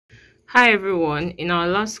Hi everyone, in our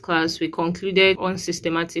last class we concluded on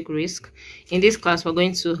systematic risk. In this class we're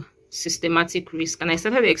going to systematic risk, and I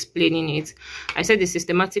started explaining it. I said the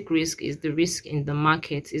systematic risk is the risk in the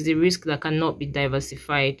market, is the risk that cannot be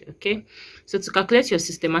diversified. Okay, so to calculate your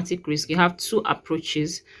systematic risk you have two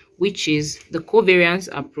approaches, which is the covariance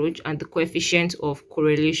approach and the coefficient of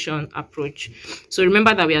correlation approach. So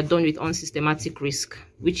remember that we are done with unsystematic risk,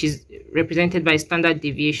 which is represented by standard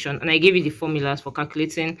deviation, and I gave you the formulas for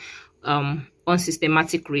calculating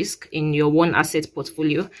unsystematic risk in your one asset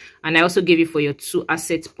portfolio, and I also gave you for your two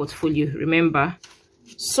asset portfolio, remember.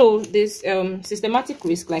 So this systematic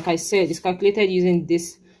risk, like I said, is calculated using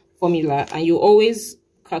this formula, and you always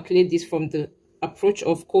calculate this from the approach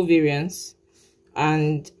of covariance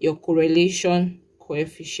and your correlation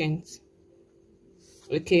coefficient.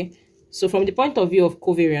 Okay, so from the point of view of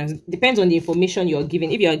covariance, depends on the information you are given.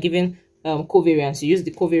 If you are given covariance, you use the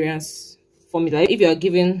covariance formula. If you are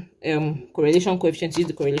given correlation coefficient, use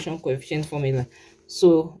the correlation coefficient formula.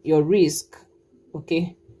 So your risk,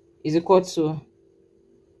 okay, is equal to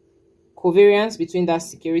covariance between that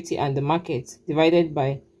security and the market divided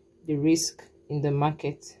by the risk in the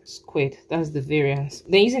market squared. That's the variance.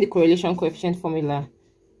 Then using the correlation coefficient formula,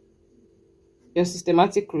 your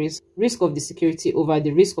systematic risk of the security over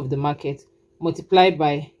the risk of the market multiplied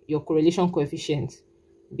by your correlation coefficient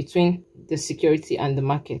between the security and the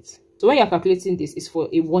market. So when you're calculating this, is for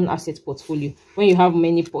a one asset portfolio. When you have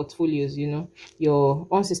many portfolios, you know, your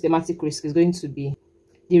unsystematic risk is going to be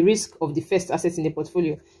the risk of the first asset in the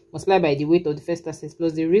portfolio multiplied by the weight of the first asset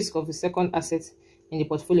plus the risk of the second asset in the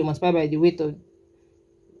portfolio multiplied by the weight of,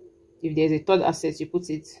 if there's a third asset, you put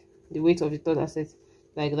it, the weight of the third asset,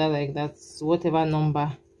 like that. So whatever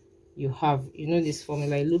number you have, you know this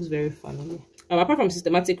formula, it looks very familiar. Apart from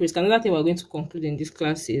systematic risk, another thing we're going to conclude in this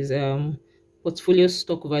class is portfolio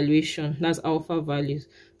stock valuation. That's alpha values.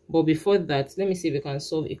 But before that, let me see if we can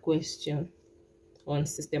solve a question on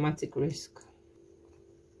systematic risk.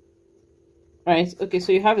 Right, okay,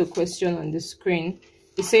 so you have a question on the screen.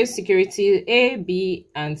 It says security A, B,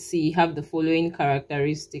 and C have the following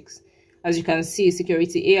characteristics. As you can see,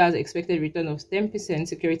 security A has expected return of 10%,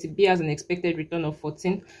 security B has an expected return of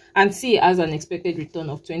 14%, and C has an expected return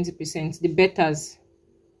of 20%. The betas,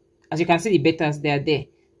 as you can see, the betas, they are there.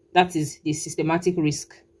 That is the systematic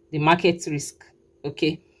risk, the market risk,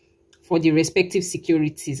 okay, for the respective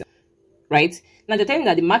securities, right? Now, they're telling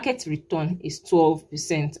that the market return is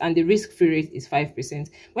 12% and the risk-free rate is 5%.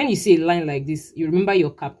 When you see a line like this, you remember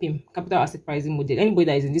your CAPM, capital asset pricing model. Anybody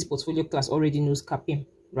that is in this portfolio class already knows CAPM,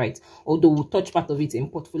 right? Although we'll touch part of it in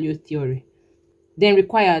portfolio theory. Then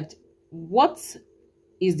required, what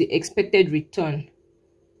is the expected return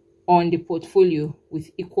on the portfolio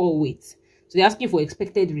with equal weight? So they're asking for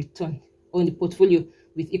expected return on the portfolio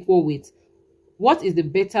with equal weight. What is the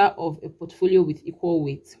beta of a portfolio with equal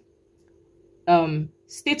weight?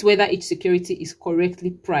 State whether each security is correctly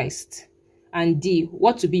priced. And D,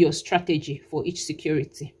 what to be your strategy for each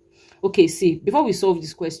security. Okay, see, before we solve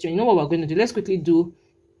this question, you know what we're going to do? Let's quickly do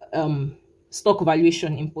stock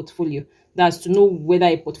valuation in portfolio. That's to know whether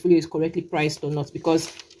a portfolio is correctly priced or not,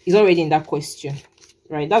 because it's already in that question.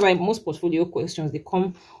 Right, that's why most portfolio questions, they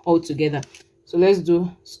come all together. So let's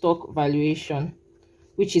do stock valuation,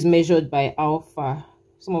 which is measured by alpha.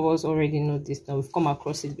 Some of us already know this now, we've come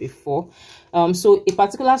across it before. So a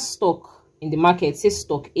particular stock in the market, say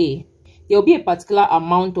stock A, there will be a particular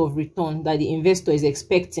amount of return that the investor is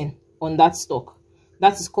expecting on that stock.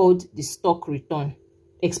 That is called the stock return,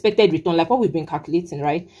 expected return, like what we've been calculating,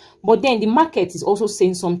 right? But then the market is also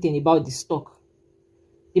saying something about the stock.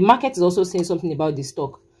 The market is also saying something about the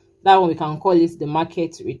stock. That one we can call it the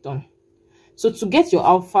market return. So to get your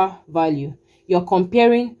alpha value, you're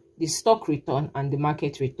comparing the stock return and the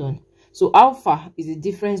market return. So alpha is the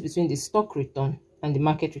difference between the stock return and the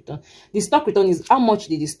market return. The stock return is how much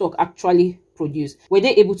did the stock actually produce. Were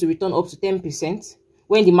they able to return up to 10%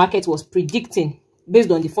 when the market was predicting, based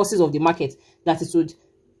on the forces of the market, that it would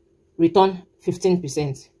return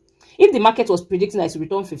 15%? If the market was predicting that it will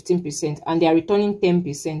return 15% and they are returning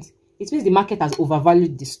 10%, it means the market has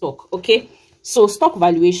overvalued the stock. Okay, so stock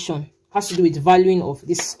valuation has to do with valuing of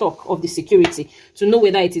the stock of the security to know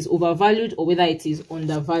whether it is overvalued or whether it is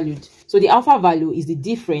undervalued. So the alpha value is the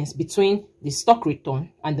difference between the stock return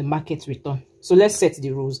and the market return. So let's set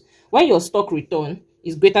the rules. When your stock return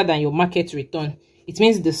is greater than your market return, it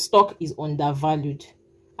means the stock is undervalued,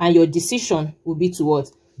 and your decision will be to what?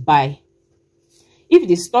 Buy. If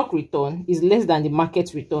the stock return is less than the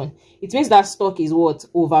market return, it means that stock is what?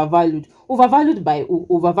 Overvalued. Overvalued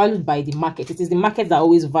by the market. It is the market that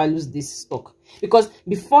always values this stock. Because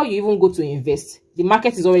before you even go to invest, the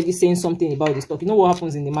market is already saying something about the stock. You know what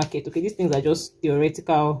happens in the market. Okay, these things are just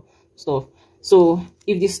theoretical stuff. So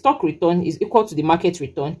if the stock return is equal to the market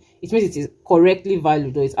return, it means it is correctly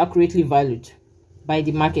valued or it's accurately valued by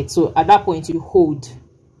the market. So at that point, you hold.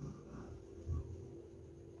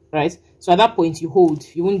 Right? So at that point, you hold.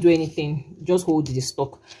 You won't do anything. Just hold the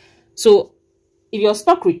stock. So if your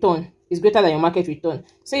stock return is greater than your market return,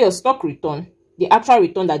 say your stock return, the actual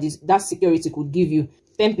return that security could give you,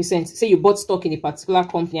 10%. Say you bought stock in a particular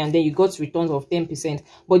company and then you got returns of 10%,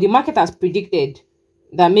 but the market has predicted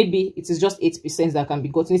that maybe it is just 8% that can be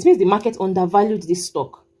gotten. It means the market undervalued this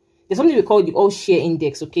stock. There's something we call the all share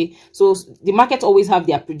index. Okay, so the market always have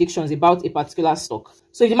their predictions about a particular stock.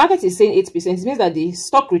 So if the market is saying 8%, it means that the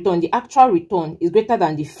stock return, the actual return, is greater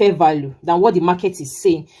than the fair value, than what the market is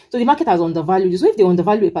saying. So the market has undervalued. So if they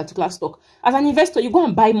undervalue a particular stock, as an investor, you go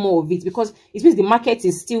and buy more of it, because it means the market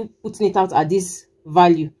is still putting it out at this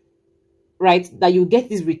value, right? That you get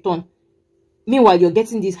this return. Meanwhile, you're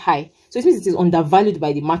getting this high. So it means it is undervalued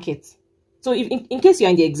by the market. So if in case you're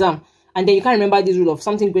in the exam and then you can't remember this rule of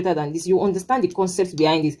something greater than this, you understand the concept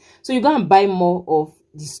behind this. So you go and buy more of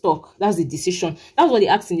the stock. That's the decision. That's what they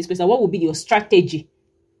asked in this question. What would be your strategy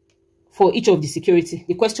for each of the security?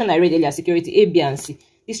 The question I read earlier, security A, B, and C.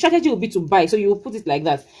 The strategy will be to buy. So you will put it like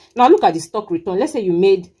that. Now look at the stock return. Let's say you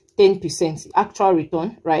made 10% actual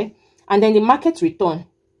return, right? And then the market return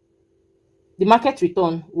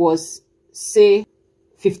was, say,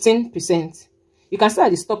 15%. You can see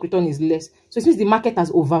that the stock return is less. So it means the market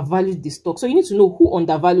has overvalued the stock. So you need to know who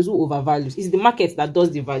undervalues, who overvalues. It's the market that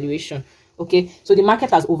does the valuation. Okay, so the market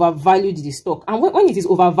has overvalued the stock. And when it is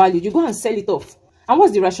overvalued, you go and sell it off. And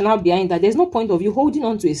what's the rationale behind that? There's no point of you holding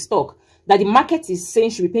on to a stock that the market is saying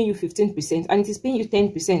should be paying you 15% and it is paying you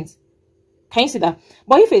 10%. Can you see that?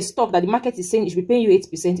 But if a stock that the market is saying it should be paying you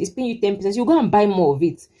 8%, is paying you 10%, you go and buy more of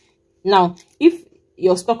it. Now, if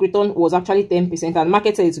your stock return was actually 10% and the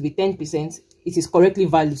market said it to be 10%, it is correctly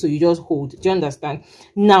valued, so you just hold. Do you understand?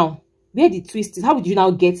 Now, where the twist is, how would you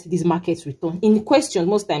now get this market return? In question,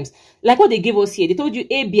 most times, like what they gave us here, they told you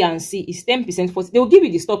A, B, and C is 10%. They will give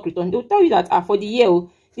you the stock return. They will tell you that for the year,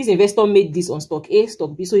 this investor made this on stock A,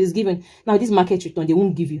 stock B, so it's given. Now, this market return, they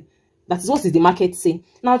won't give you. That is what is the market saying.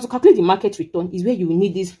 Now, to calculate the market return is where you will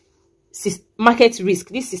need this market risk,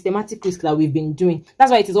 this systematic risk that we've been doing.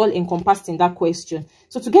 That's why it is all encompassed in that question.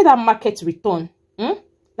 So to get that market return,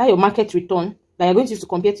 that your market return that you're going to use to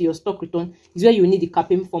compare to your stock return is where you need the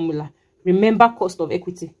CAPM formula. Remember cost of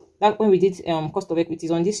equity. That when we did cost of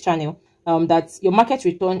equities on this channel, that your market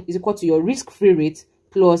return is equal to your risk-free rate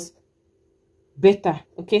plus beta,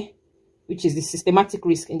 okay, which is the systematic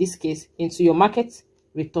risk in this case, into your market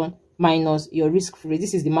return minus your risk-free rate.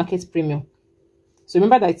 This is the market premium. So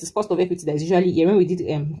remember that it is cost of equity that is usually here when we did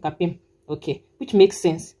CAPM, okay, which makes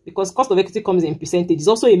sense because cost of equity comes in percentage. It's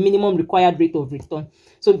also a minimum required rate of return.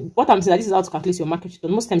 So what I'm saying, that this is how to calculate your market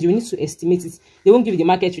return. Most times you need to estimate it. They won't give you the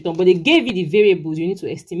market return, but they gave you the variables. You need to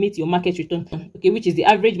estimate your market return, okay, which is the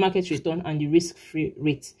average market return and the risk-free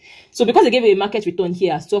rate. So because they gave you a market return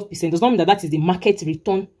here as 12%, does not mean that that is the market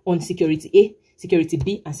return on security A, security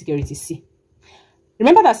B, and security C.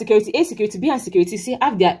 Remember that security A, security B, and security C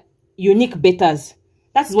have their unique betas.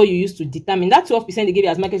 That is what you use to determine. That 12% they give you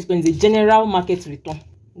as market return is a general market return.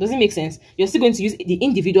 Does it make sense? You're still going to use the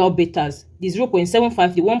individual betas, the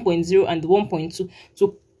 0.75, the 1.0, and the 1.2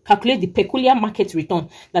 to calculate the peculiar market return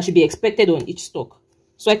that should be expected on each stock.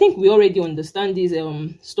 So I think we already understand this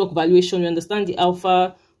stock valuation. We understand the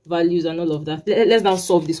alpha values and all of that. Let's now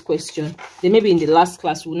solve this question. Then maybe in the last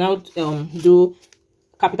class, we'll now do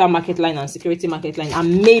capital market line and security market line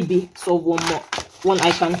and maybe solve one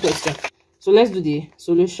icon question. So let's do the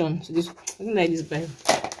solution to this. I don't like this Bible.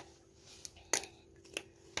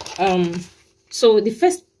 So the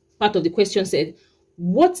first part of the question said,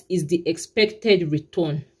 what is the expected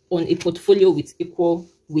return on a portfolio with equal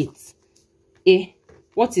weight? A,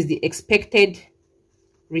 what is the expected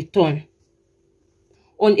return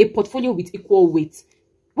on a portfolio with equal weight?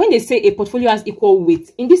 When they say a portfolio has equal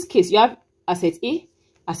weight, in this case, you have asset A,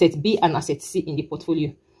 asset B, and asset C in the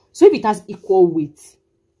portfolio. So if it has equal weight,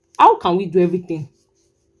 how can we do everything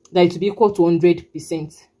that it will be equal to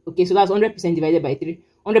 100%? Okay, so that's 100% divided by 3.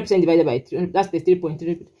 100% divided by 3, that's the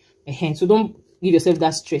 3.3. So don't give yourself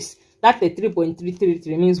that stress. That the 3.333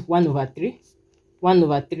 means 1 over 3, 1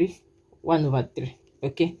 over 3, 1 over 3.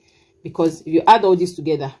 Okay, because if you add all this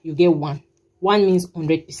together, you get 1. 1 means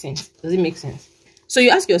 100%. Does it make sense? So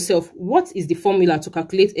you ask yourself, what is the formula to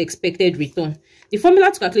calculate expected return? The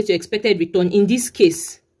formula to calculate your expected return in this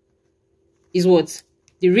case is what?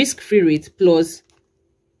 The risk-free rate plus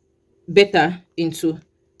beta into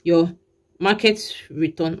your market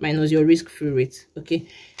return minus your risk-free rate. Okay,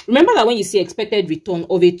 remember that when you see expected return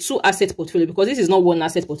of a 2-asset portfolio, because this is not one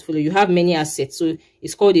asset portfolio, you have many assets, so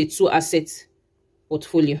it's called a 2-asset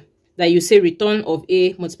portfolio. That you say return of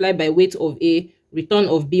A multiplied by weight of A, return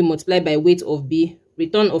of B multiplied by weight of B,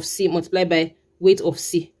 return of C multiplied by weight of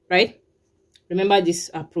C, right? Remember this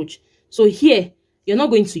approach. So here, you're not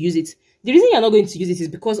going to use it. The reason you're not going to use it is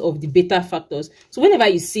because of the beta factors. So whenever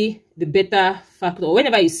you see the beta factor, or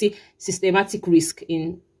whenever you see systematic risk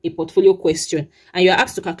in a portfolio question, and you're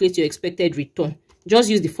asked to calculate your expected return, just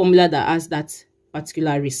use the formula that has that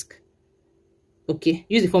particular risk. Okay,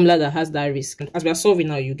 use the formula that has that risk. As we are solving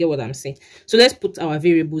now, you get what I'm saying. So let's put our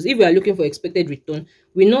variables. If we are looking for expected return,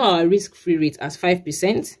 we know our risk-free rate as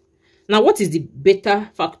 5%. Now, what is the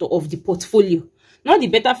beta factor of the portfolio? Not the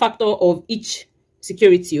beta factor of each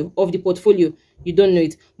security of the portfolio. You don't know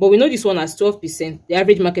it, but we know this one as 12%, the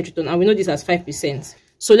average market return, and we know this as 5%.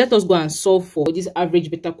 So let us go and solve for this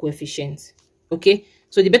average beta coefficient. Okay,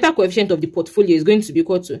 so the beta coefficient of the portfolio is going to be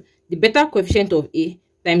equal to the beta coefficient of A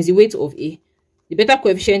times the weight of A, the beta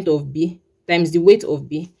coefficient of B times the weight of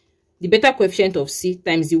B, the beta coefficient of C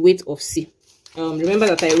times the weight of C. Remember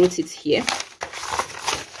that I wrote it here.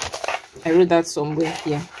 I wrote that somewhere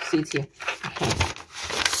here. See it here.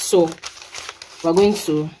 So we're going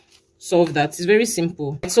to solve that. It's very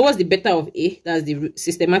simple. So what's the beta of A? That's the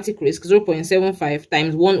systematic risk. 0.75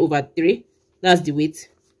 times 1 over 3. That's the weight.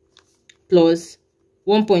 Plus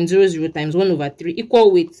 1.00 times 1 over 3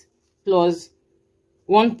 equal weight plus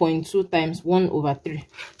 1.2 times 1 over 3.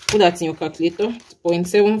 Put that in your calculator.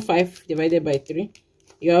 0.75 divided by 3.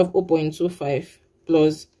 You have 0.25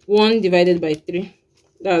 plus 1 divided by 3.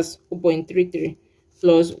 That's 0.33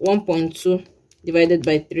 plus 1.2 divided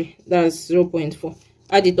by 3. That's 0.4.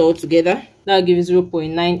 Add it all together. That'll give you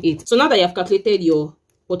 0.98. So now that you have calculated your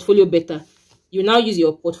portfolio beta, you now use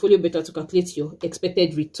your portfolio beta to calculate your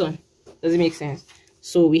expected return. Does it make sense?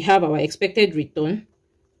 So we have our expected return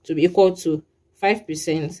to be equal to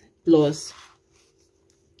 5% plus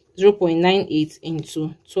 0.98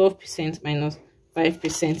 into 12% minus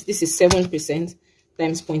 5%. This is 7%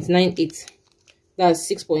 times 0.98. That's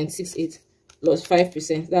 6.68 plus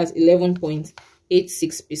 5%. That's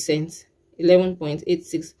 11.86%.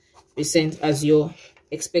 11.86% as your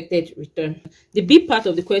expected return. The B part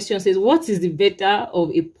of the question says, what is the beta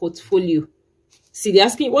of a portfolio? See, they're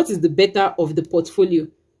asking what is the beta of the portfolio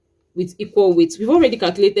with equal weight. We've already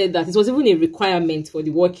calculated that. It was even a requirement for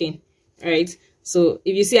the working. All right. So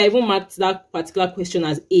if you see, I even marked that particular question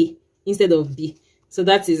as A instead of B. So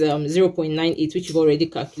that is 0.98, which you've already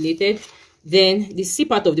calculated. Then the C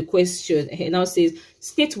part of the question now says,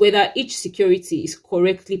 state whether each security is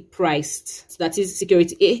correctly priced. That is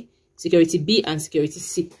security A, security B, and security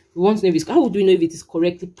C. We want to know if it's, how do we know if it is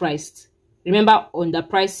correctly priced? Remember,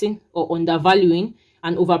 underpricing or undervaluing,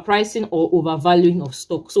 and overpricing or overvaluing of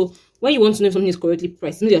stock. So when you want to know if something is correctly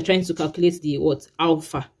priced, you know you're trying to calculate the what?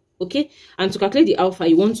 Alpha. Okay, and to calculate the alpha,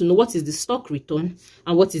 you want to know what is the stock return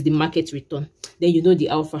and what is the market return. Then you know the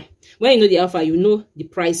alpha. When you know the alpha, you know the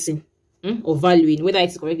pricing or valuing, whether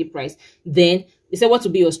it's correctly priced. Then they say what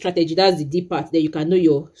will be your strategy. That's the D part. Then you can know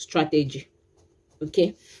your strategy.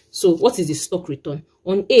 Okay, so what is the stock return?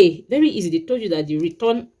 On A, very easy. They told you that the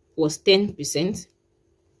return was 10%,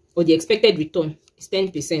 or the expected return is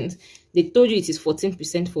 10%. They told you it is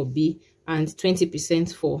 14% for B and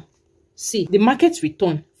 20% for C. The market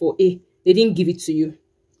return for A, they didn't give it to you.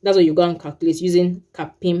 That's what you go and calculate using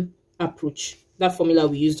CAPIM approach. That formula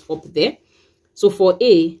we used up there. So for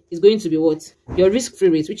A, it's going to be what? Your risk-free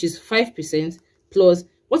rate, which is 5%, plus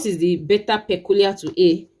what is the beta peculiar to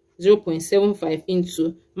A? 0.75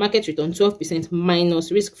 into market return 12%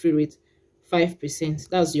 minus risk-free rate 5%.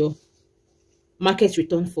 That's your market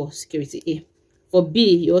return for security A. For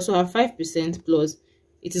B, you also have 5% plus.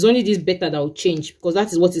 It is only this beta that will change because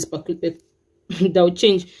that is what is peculiar. That will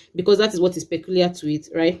change because that is what is peculiar to it,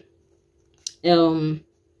 right? There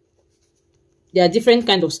are different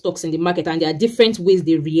kind of stocks in the market, and there are different ways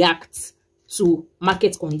they react to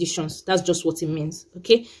market conditions. That's just what it means.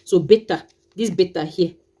 Okay, so beta, this beta here,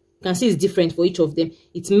 you can see it's different for each of them.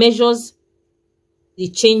 It measures the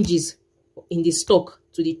changes in the stock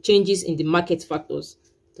to the changes in the market factors.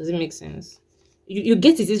 Does it make sense? You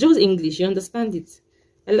get it. It's just English. You understand it.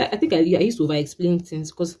 I think I used to over explain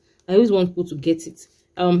things because I always want people to get it.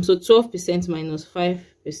 So 12% minus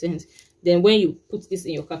 5%. Then when you put this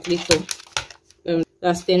in your calculator,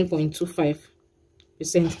 that's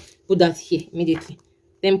 10.25%. Put that here immediately.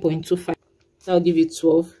 10.25. That will give you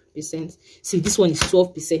 12%. See, this one is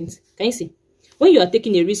 12%. Can you see? When you are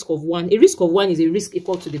taking a risk of 1 is a risk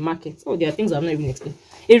equal to the market. Oh, there are things I'm not even explaining.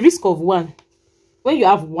 A risk of 1, when you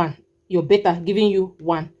have 1, your beta giving you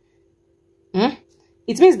 1.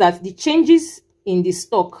 It means that the changes in the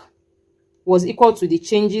stock was equal to the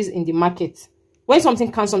changes in the market. When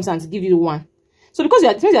something comes sometimes give you 1. So because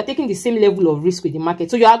it means you are taking the same level of risk with the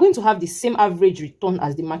market, so you are going to have the same average return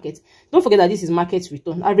as the market. Don't forget that this is market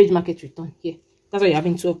return, average market return here. That's why you're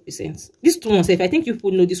having 12%. This 2 months, if I think you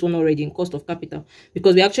people know this one already in cost of capital,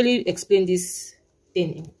 because we actually explained this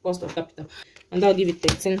thing in cost of capital, and that'll give you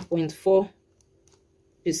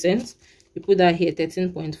 13.4%. You put that here,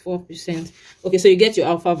 13.4%. Okay, so you get your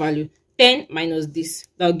alpha value. 10 minus this,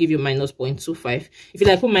 that'll give you minus 0.25. If you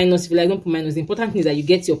like put minus, if you like don't put minus, the important thing is that you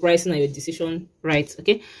get your pricing and your decision right.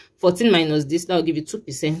 Okay, 14 minus this, that'll give you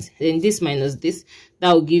 2%. Then this minus this,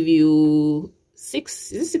 that'll give you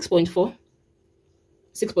 6. Is it 6.4?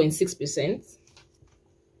 6.6%.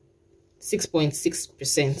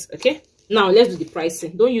 6.6%. Okay, now let's do the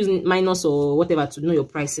pricing. Don't use minus or whatever to know your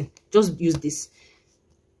pricing. Just use this.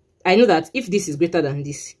 I know that if this is greater than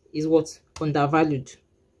this, is what? Undervalued.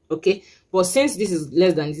 Okay, but since this is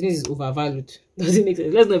less than this is overvalued, does it make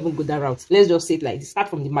sense? Let's not even go that route. Let's just say it like this. Start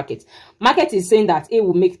from the market. Market is saying that A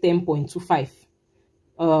will make 10.25.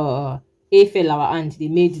 A fell our hand. They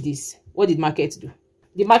made this. What did market do?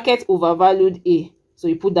 The market overvalued A, so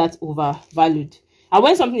you put that overvalued. And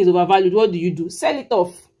when something is overvalued, what do? Sell it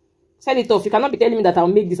off. Sell it off. You cannot be telling me that I'll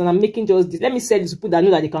make this and I'm making just this. Let me sell this to people that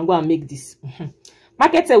know that they can go and make this.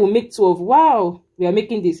 Market said we'll make 12. Wow, we are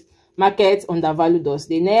making this. Market undervalued us.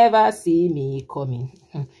 They never see me coming.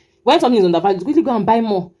 When something is undervalued, quickly go and buy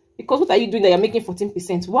more. Because what are you doing that you're making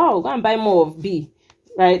 14%? Wow, go and buy more of B.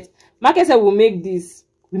 Right? Market said we'll make this.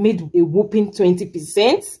 We made a whopping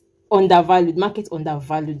 20%. Undervalued. Market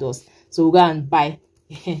undervalued us. So we'll go and buy.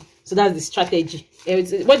 So that's the strategy.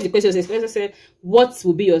 What did the question say? The question said, what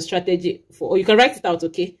will be your strategy for? Or you can write it out,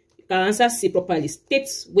 okay? You can answer C properly. State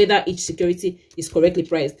whether each security is correctly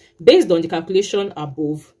priced. Based on the calculation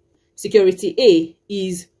above, security A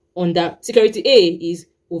is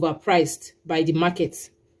overpriced by the market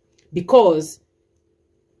because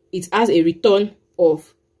it has a return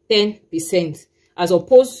of 10% as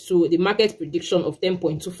opposed to the market prediction of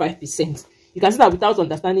 10.25%. You can see that without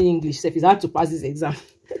understanding English, it's hard to pass this exam.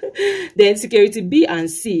 Then security B and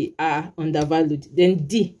C are undervalued. Then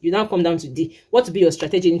D, you now come down to D. What will be your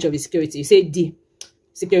strategy in each of the security? You say D.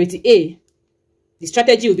 Security A, the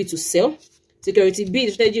strategy will be to sell. Security B,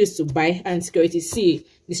 the strategy is to buy. And security C,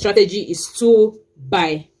 the strategy is to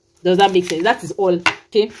buy. Does that make sense? That is all.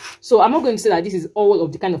 Okay. So I'm not going to say that this is all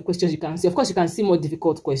of the kind of questions you can see. Of course, you can see more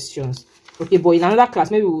difficult questions. Okay, but in another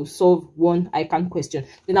class, maybe we'll solve one ICANN question.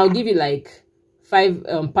 Then I'll give you like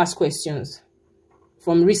 5 past questions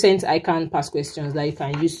from recent ICANN past questions that you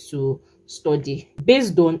can use to study.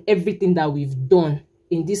 Based on everything that we've done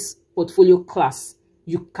in this portfolio class,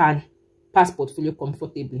 you can pass portfolio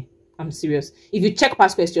comfortably. I'm serious. If you check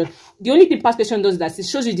past question, the only thing past question does is that it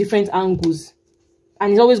shows you different angles.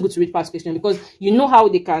 And it's always good to read past question because you know how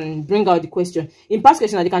they can bring out the question. In past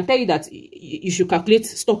question, they can tell you that you should calculate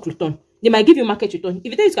stock return. They might give you market return.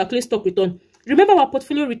 If you tell you to calculate stock return, remember our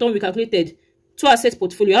portfolio return we calculated? 2 asset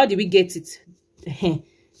portfolio. How did we get it?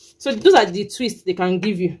 So those are the twists they can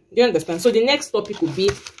give you. Do you understand? So the next topic will be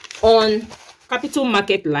on capital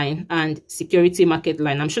market line and security market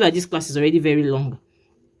line. I'm sure that this class is already very long.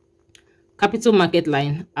 Capital market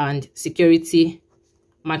line and security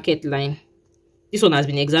market line. This one has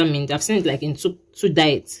been examined. I've seen it like in two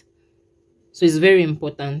diets. So it's very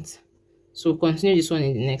important. So continue this one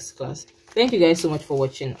in the next class. Thank you guys so much for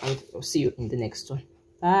watching, and I'll see you in the next one.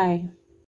 Bye.